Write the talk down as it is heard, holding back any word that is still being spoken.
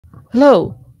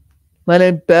Hello, my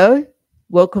name's Barry.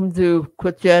 Welcome to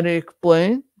Christianity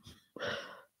Explained,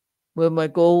 where my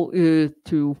goal is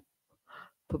to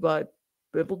provide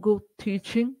biblical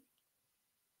teaching,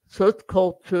 church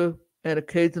culture, and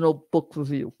occasional book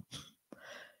review.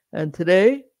 And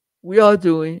today we are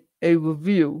doing a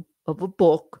review of a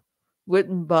book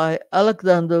written by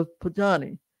Alexander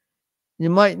Pagani. You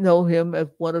might know him as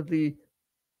one of the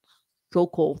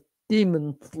so-called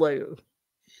demon slayers.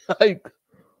 Like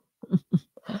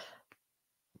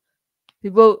he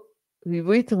wrote, he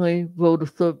recently wrote a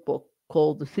third book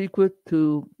called The Secret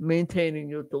to Maintaining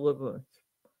Your Deliverance.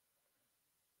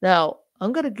 Now,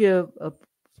 I'm going to give a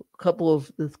couple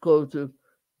of disclosures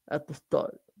at the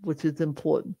start, which is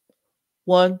important.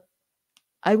 One,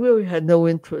 I really had no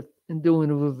interest in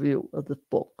doing a review of this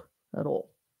book at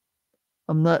all.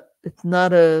 It's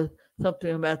not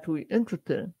something I'm actually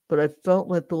interested in, but I felt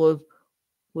like the Lord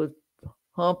was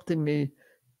prompting me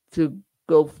to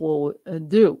go forward and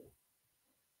do,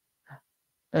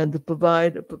 and to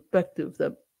provide a perspective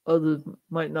that others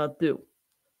might not do.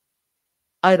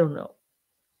 I don't know.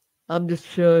 I'm just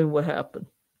sharing what happened.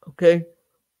 Okay?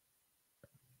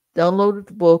 Downloaded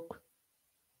the book,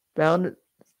 found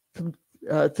some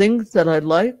things that I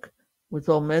like, which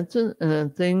I'll mention,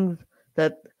 and things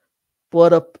that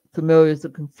brought up some areas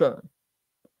of concern.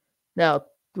 Now,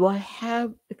 do I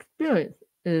have experience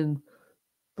in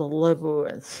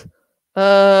deliverance?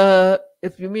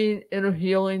 If you mean inner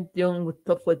healing, dealing with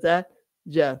stuff like that,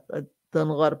 yes, I've done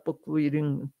a lot of book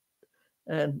reading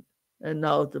and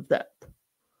knowledge of that.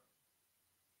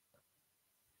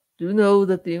 Do know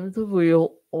that demons are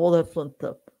real, all that fun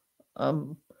stuff.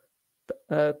 I'm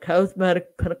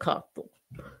charismatic Pentecostal.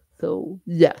 So,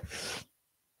 yes.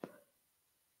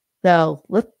 Now,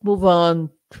 let's move on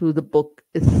to the book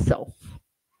itself.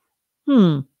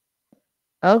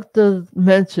 Alex does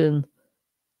mention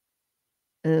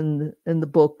in the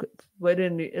book, right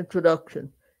in the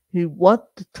introduction, he wants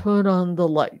to turn on the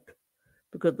light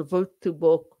because the first two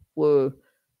books were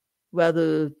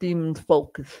rather demons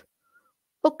focused.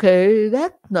 Okay,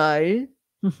 that's nice.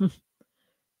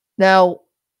 Now,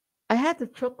 I had to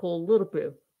chuckle a little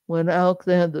bit when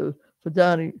Alexander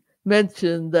Pagani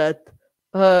mentioned that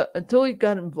until he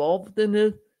got involved in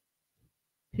this,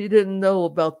 he didn't know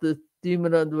about this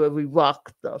demon under every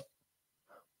rock stuff.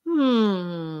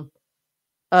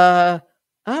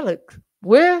 Alex,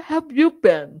 where have you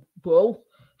been, bro?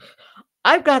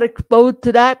 I got exposed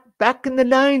to that back in the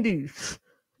 90s.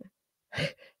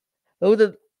 It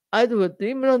was either a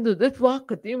demon under this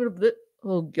rock, a demon of this.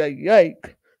 Oh,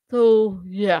 yike. So,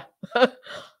 yeah.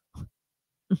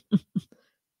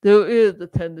 There is a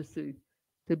tendency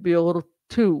to be a little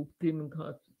too demon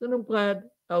conscious. And I'm glad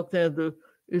Alexander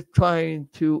is trying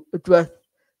to address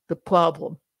the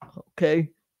problem. Okay?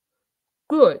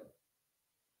 Good.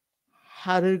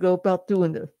 How did he go about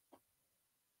doing this?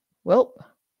 Well,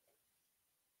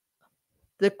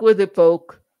 stick with it,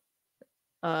 folks.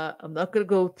 I'm not going to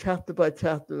go chapter by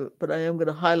chapter, but I am going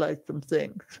to highlight some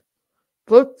things.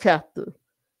 First chapter.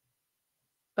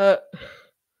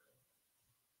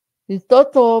 He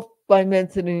starts off by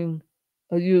mentioning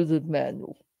a user's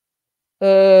manual.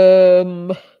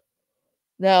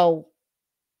 Now,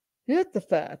 here's the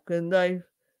fact, and I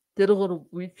did a little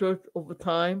research over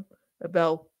time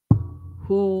about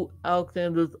who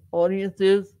Alexander's audience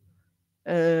is,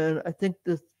 and I think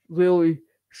this really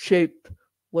shaped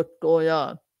what's going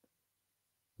on.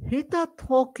 He's not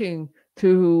talking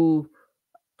to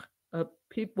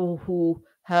people who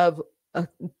have a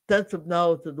extensive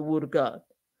knowledge of the Word of God.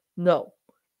 No,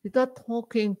 he's not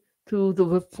talking to the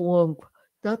Reformed.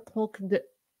 He's not talking to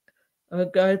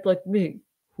guys like me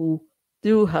who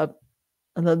do have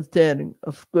an understanding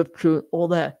of Scripture and all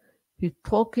that. He's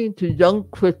talking to young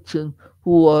Christians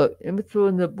who are immature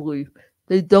in their belief.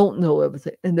 They don't know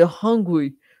everything, and they're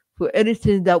hungry for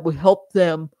anything that will help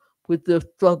them with their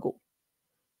struggle.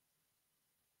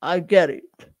 I get it.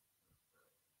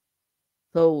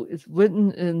 So it's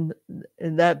written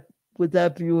in that with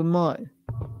that view in mind.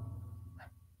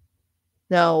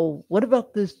 Now, what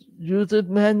about this user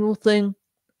manual thing?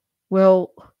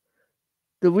 Well,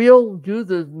 the real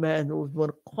user's manual, if you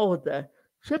want to call it that,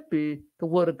 should be the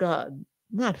Word of God,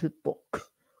 not his book.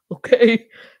 Okay?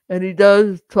 And he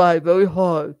does try very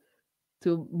hard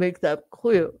to make that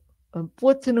clear.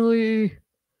 Unfortunately,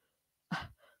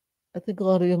 I think a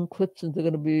lot of young Christians are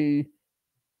going to be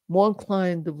more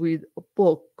inclined to read a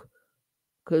book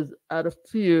because out of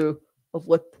fear of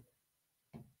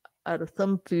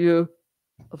some fear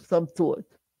of some sort.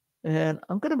 And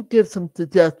I'm going to give some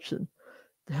suggestions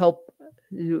to help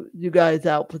you guys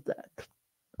out with that.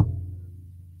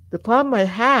 The problem I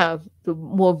have, the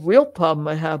more real problem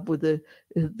I have with it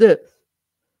is this.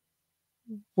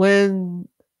 When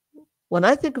when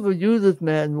I think of a user's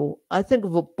manual, I think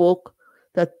of a book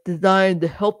that's designed to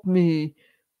help me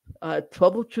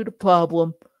troubleshoot a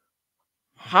problem,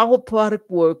 how a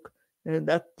product works, and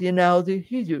that's the analogy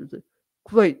he uses.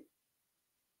 Great.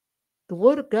 The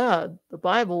Word of God, the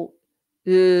Bible,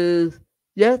 is,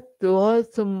 yes, there are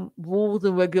some rules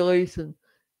and regulations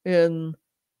in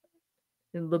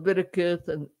Leviticus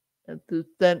and to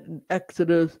extent in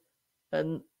Exodus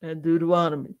and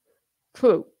Deuteronomy.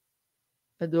 True.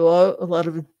 And there are a lot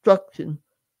of instruction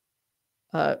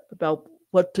about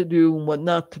what to do and what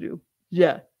not to do.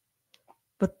 Yeah.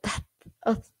 But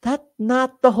that's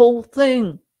not the whole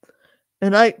thing.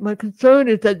 And my concern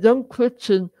is that young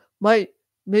Christians might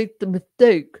make the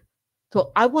mistake.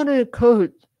 So I want to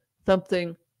encourage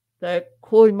something that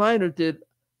Corey Minor did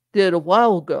a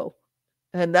while ago,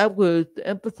 and that was to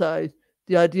emphasize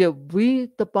the idea of read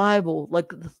the Bible like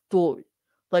the story.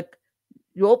 Like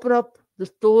you open up the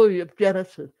story of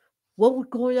Genesis, what was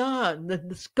going on, the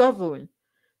discovering,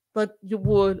 like you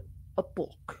would a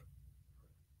book,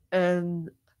 and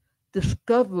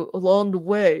discover along the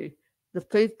way the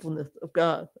faithfulness of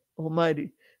God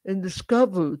Almighty, and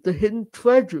discover the hidden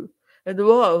treasure. And there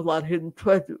are a lot of hidden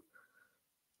treasure.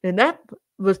 In that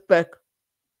respect,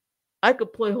 I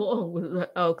could play along with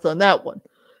Alex on that one,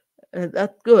 and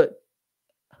that's good.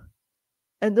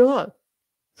 And there are.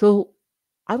 So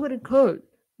I would encourage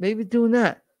maybe doing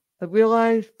that. I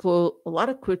realize for a lot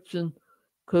of Christians,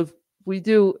 because we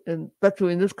do, and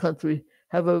especially in this country,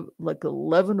 have a like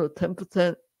 11 or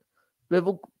 10%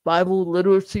 Bible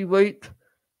literacy rate,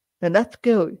 and that's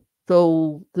scary.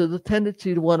 So there's a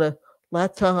tendency to want to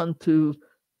latch on to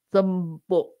some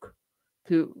book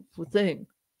for things.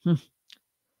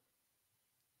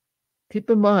 Keep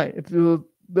in mind, if your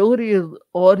ability is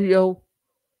audio,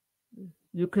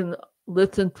 you can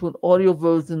listen to an audio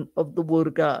version of the Word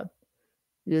of God.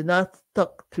 You're not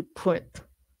stuck to print,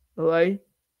 all right?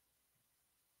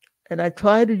 And I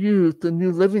try to use the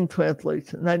New Living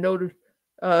Translation. And I noticed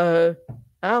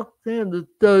Alexander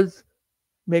does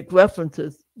make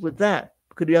references with that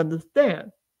because he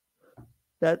understands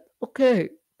that, okay,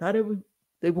 not every,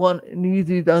 they want an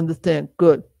easy to understand.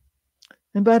 Good.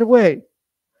 And by the way,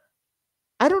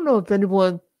 I don't know if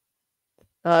anyone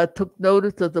took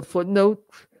notice of the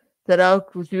footnotes that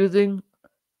Alex was using.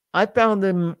 I found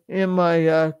them in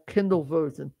my Kindle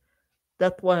version.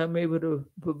 That's why I'm able to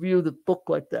review the book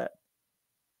like that.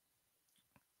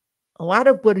 A lot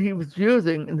of what he was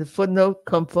using in the footnote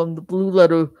come from the Blue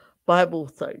Letter Bible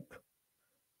site.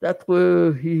 That's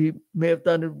where he may have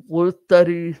done his word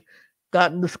studies,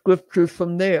 gotten the scriptures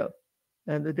from there,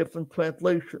 and the different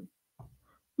translations.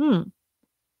 And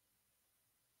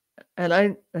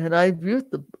I've used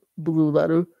the Blue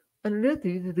Letter, and it is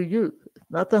easy to use.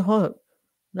 It's not that hard.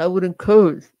 And I would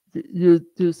encourage you to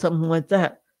do something like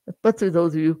that, especially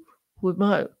those of you who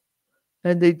admire.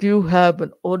 And they do have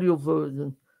an audio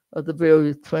version of the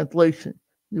various translations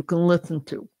you can listen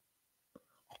to.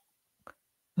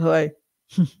 All right.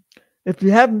 If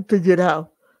you haven't figured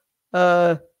out,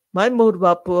 my mode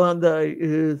operandi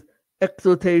is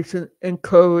exhortation,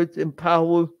 encourage,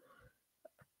 empower,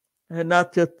 and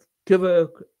not just give a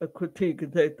critique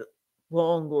and say it's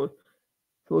wrong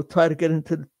or try to get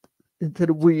into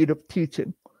the weed of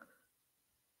teaching.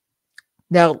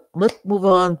 Now, let's move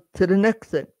on to the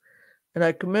next thing. And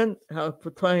I commend how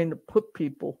for trying to put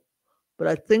people, but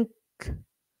I think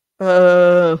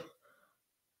I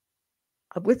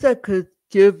wish I could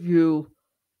give you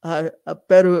a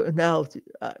better analogy.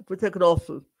 I wish I could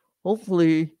offer.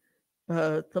 Hopefully,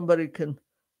 somebody can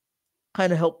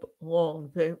kind of help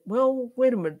along. Say, well,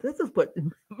 wait a minute, this is what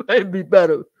might be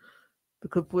better,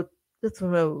 because let's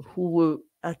remember who we're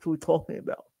actually talking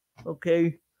about.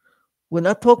 Okay, we're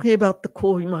not talking about the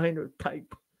Corey Minor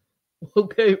type.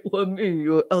 Okay, or me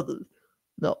or others.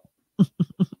 No.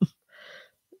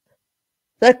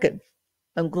 Second,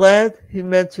 I'm glad he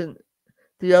mentioned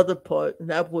the other part, and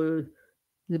that was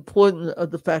the importance of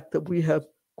the fact that we have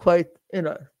Christ in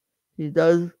us. He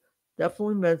does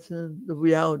definitely mention the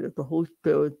reality of the Holy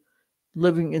Spirit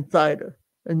living inside us,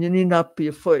 and you need not be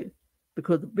afraid,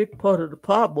 because a big part of the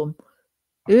problem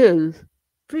is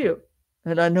fear.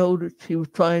 And I know that he was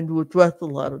trying to address a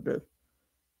lot of this.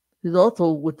 He's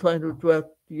also was trying to address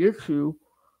the issue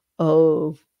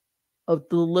of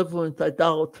deliverance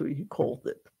idolatry, he called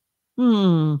it.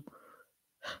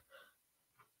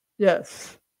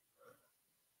 Yes.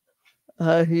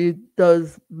 He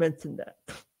does mention that.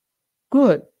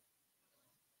 Good.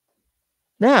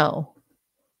 Now,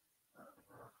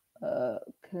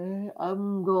 okay,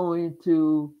 I'm going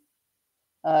to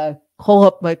I call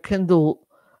up my Kindle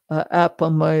app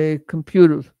on my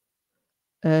computer,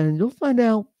 and you'll find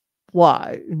out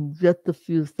why in just a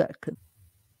few seconds.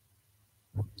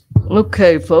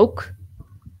 Okay, folks,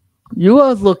 you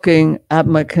are looking at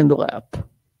my Kindle app,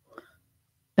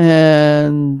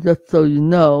 and just so you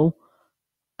know,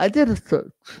 I did a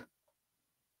search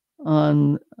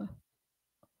on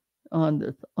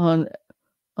this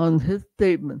on his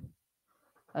statement.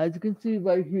 As you can see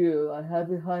right here, I have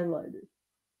it highlighted.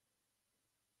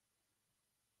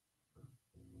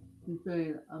 He's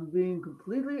saying, I'm being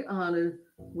completely honest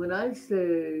when I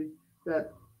say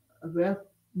that a vast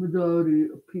majority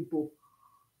of people,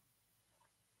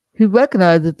 he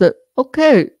recognizes that,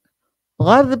 okay, a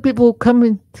lot of the people who come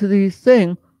into these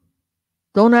things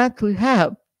don't actually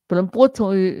have, but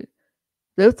unfortunately,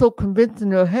 they're so convinced in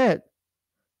their head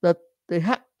that they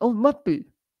have, oh, it must be.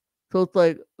 So it's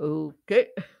like, okay.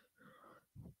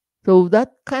 So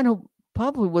that kind of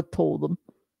probably what told them.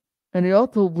 And he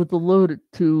also was alerted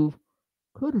to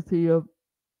courtesy of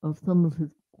some of his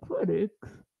critics.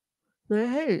 Say,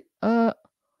 hey, are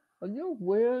you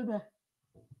aware that?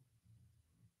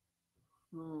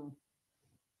 Hmm.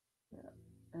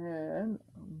 And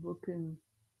I'm looking.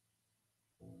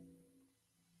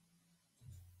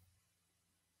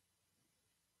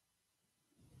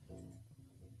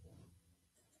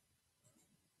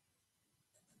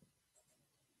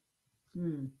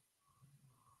 Hmm.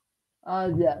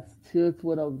 Yes, here's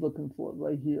what I was looking for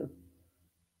right here.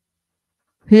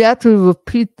 He actually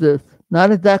repeats this,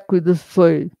 not exactly this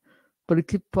phrase, but he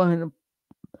keeps finding,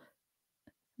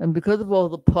 and because of all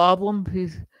the problems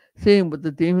he's seeing with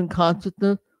the demon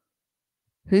consciousness,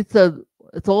 he says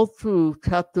it's all through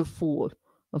chapter 4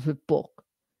 of his book.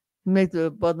 He makes it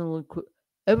abundantly clear.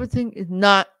 Everything is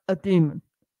not a demon.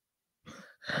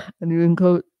 And you can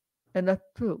go, and that's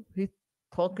true. He's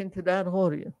talking to that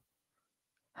audience,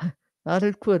 not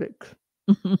his critics.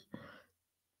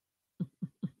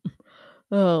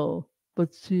 Oh,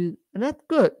 but and that's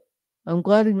good. I'm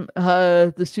glad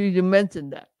to see you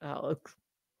mentioned that, Alex,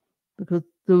 because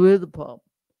there is a problem.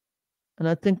 And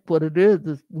I think what it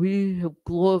is we have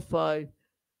glorified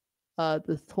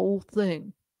this whole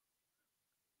thing,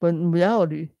 but in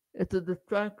reality, it's a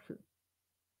distraction.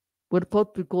 We're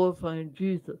supposed to be glorifying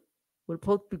Jesus. We're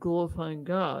supposed to be glorifying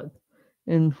God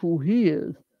and who He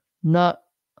is, not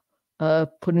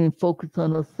putting focus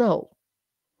on ourselves.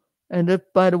 And if,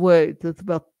 by the way, there's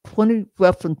about 20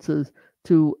 references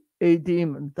to a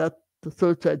demon. That's the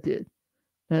search I did.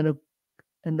 And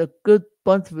a good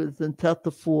bunch of it is in chapter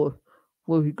 4,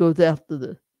 where he goes after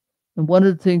this. And one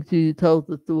of the things he tells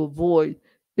us to avoid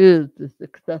is this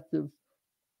excessive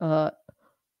uh,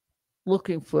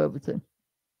 looking for everything.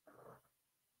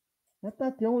 That's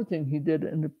not the only thing he did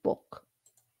in the book.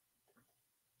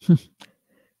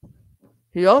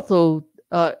 He also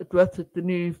addresses the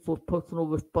need for personal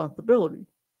responsibility.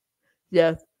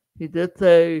 Yes, he did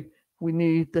say we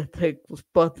need to take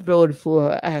responsibility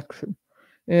for our action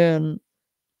and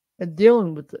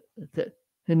dealing with it.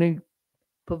 And he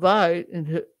provide,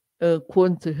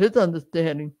 according to his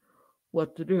understanding,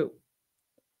 what to do.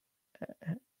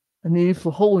 A need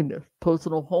for holiness,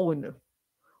 personal holiness,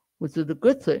 which is a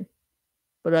good thing.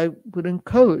 But I would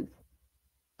encourage.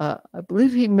 I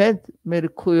believe he made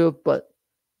it clear, but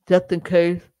just in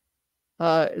case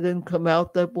it didn't come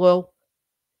out that well,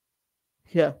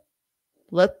 yeah,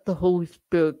 let the Holy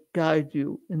Spirit guide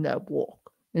you in that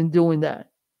walk, in doing that.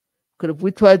 Because if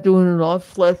we try doing it in our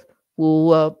flesh,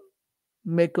 we'll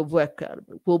make a wreck out of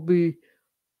it. We'll be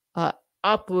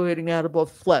operating out of our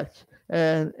flesh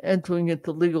and entering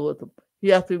into legalism.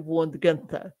 He actually warned against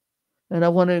that. And I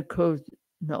want to encourage you,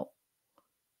 no,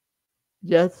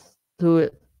 just do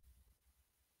it.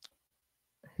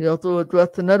 He also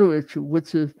addressed another issue,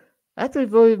 which is actually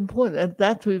very important and it's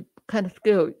actually kind of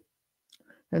scary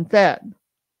and sad.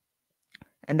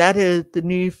 And that is the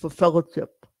need for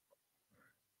fellowship.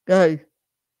 Guys,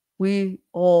 we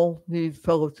all need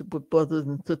fellowship with brothers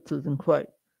and sisters in Christ.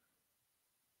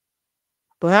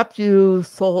 Perhaps you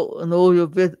saw an earlier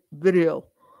video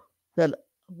that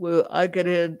where I get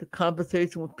into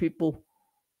conversation with people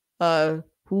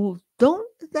who don't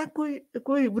exactly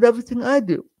agree with everything I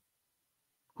do.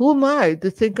 Who am I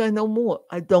to think I know more?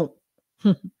 I don't.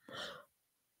 There's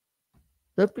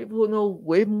people who know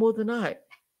way more than I,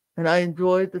 and I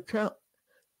enjoy the challenge.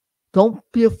 Don't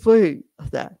be afraid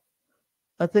of that.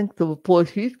 I think the report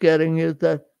he's getting is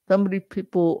that so many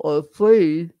people are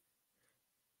afraid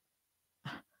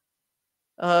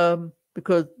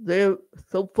because they're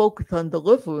so focused on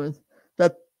deliverance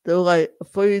that they're like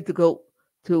afraid to go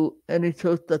to any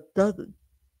church that doesn't.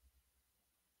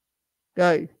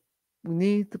 Guys, we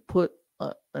need to put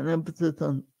an emphasis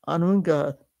on honoring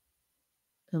God,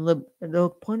 and there are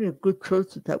plenty of good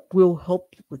churches that will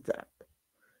help you with that,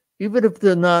 even if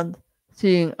they're not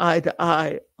seeing eye to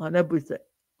eye on everything.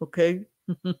 Okay?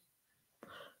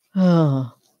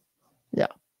 Ah, yeah,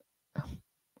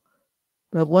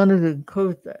 I wanted to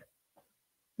encourage that.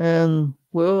 And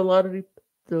where a lot of people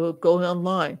they're going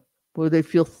online where they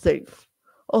feel safe.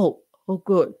 Oh,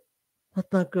 good.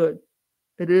 That's not good.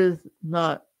 It is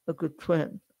not a good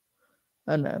trend.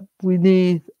 And we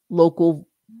need local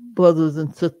brothers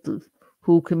and sisters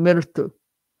who can minister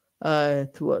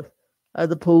to us,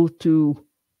 as opposed to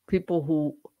people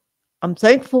who. I'm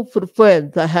thankful for the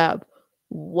friends I have.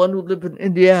 One who lives in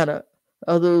Indiana,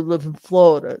 others live in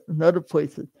Florida, and other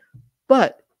places.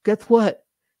 But guess what?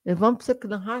 If I'm sick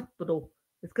in the hospital,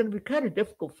 it's going to be kind of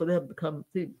difficult for them to come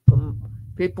see. From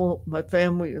people, my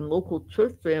family and local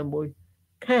church family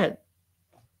can.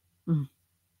 Mm,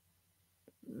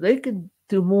 They can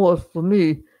do more for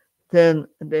me than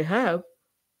they have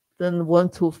than the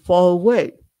ones who are far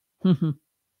away.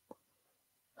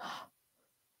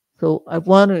 So I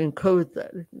want to encourage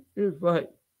that. It is right.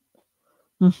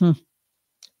 And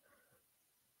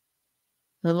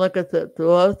like I said, there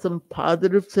are some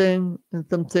positive things and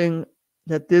some things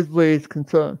that did raise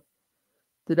concern.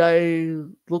 Did I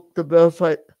look to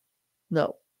verify?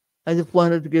 No. I just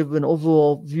wanted to give an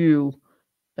overall view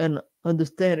and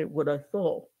understanding what I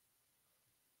saw.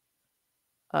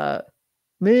 Uh,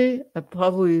 I'm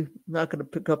probably not going to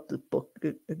pick up this book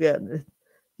again. It's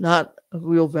not of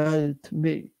real value to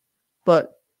me.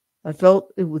 But I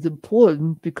felt it was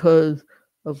important because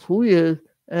of who he is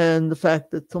and the fact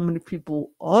that so many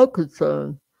people are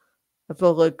concerned. I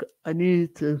felt like I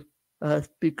needed to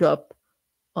speak up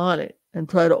on it and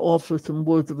try to offer some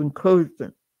words of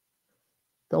encouragement.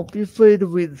 Don't be afraid to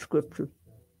read the scriptures.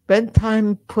 Spend time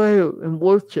in prayer and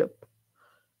worship.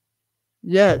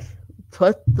 Yes,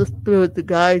 trust the Spirit to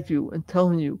guide you and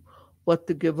telling you what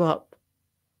to give up.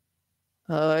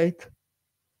 All right?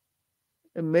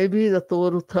 And maybe the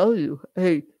Lord will tell you,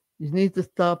 hey, you need to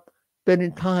stop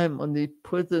spending time on these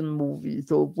prison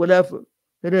movies or whatever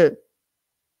it is,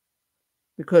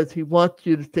 because He wants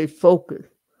you to stay focused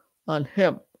on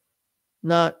Him,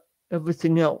 not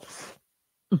everything else.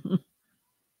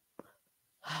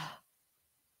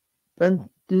 Then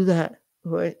do that.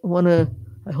 Right?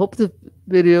 I hope this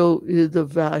video is of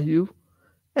value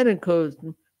and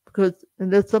encouragement,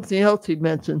 and there's something else he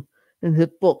mentioned in his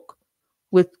book,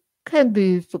 which can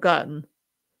be forgotten.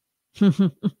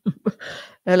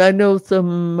 And I know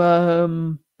some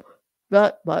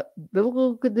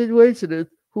biblical continuationists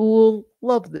who will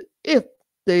love it if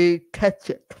they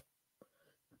catch it.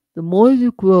 The more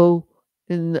you grow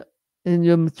in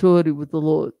your maturity with the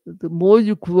Lord, the more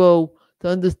you grow to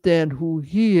understand who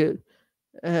He is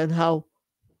and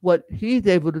what He's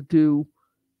able to do,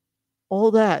 all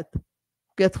that,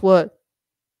 guess what?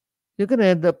 You're going to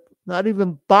end up not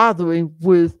even bothering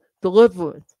with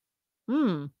deliverance.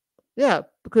 Yeah,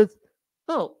 because,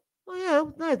 yeah, it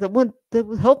was nice. That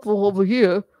was helpful over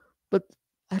here, but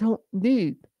I don't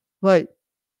need. Right.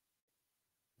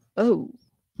 Oh.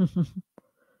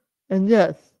 And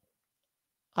yes,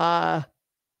 I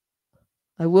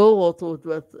will also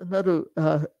address another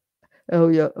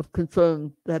area of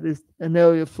concern that is an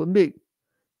area for me.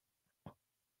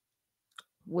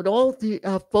 With all the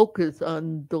focus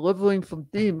on delivering from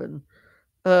demons,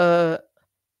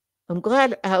 I'm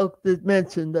glad Alex did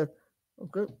mention that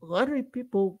a lot of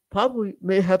people probably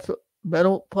may have some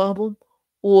mental problem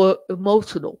or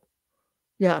emotional.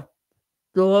 Yeah,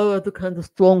 there are other kinds of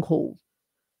strongholds.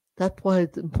 That's why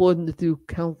it's important to do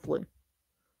counseling.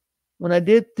 When I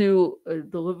did do a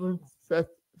deliverance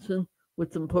session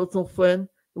with some personal friends,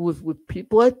 it was with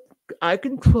people I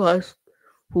can trust,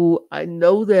 who I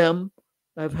know them.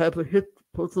 I've had a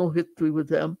personal history with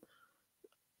them,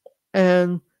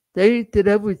 and they did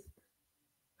everything.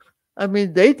 I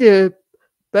mean, they did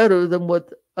better than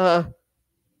what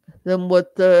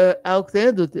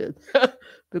Alexander did,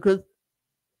 because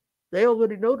they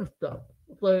already know the stuff.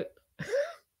 It's like,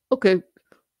 okay,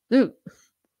 dude.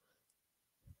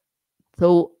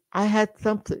 So I had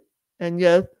something, and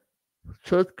yes,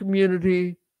 church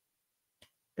community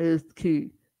is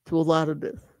key to a lot of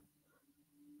this,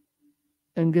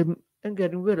 and getting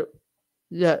rid of it.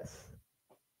 Yes.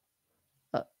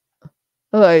 Uh,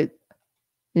 all right.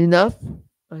 Enough.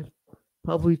 I've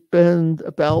probably spent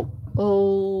about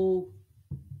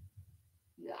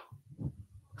yeah,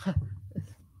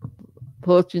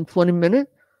 approaching 20 minutes,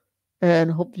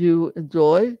 and hope you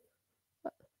enjoy,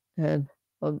 and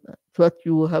trust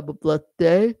you will have a blessed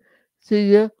day.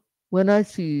 See ya when I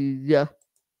see ya.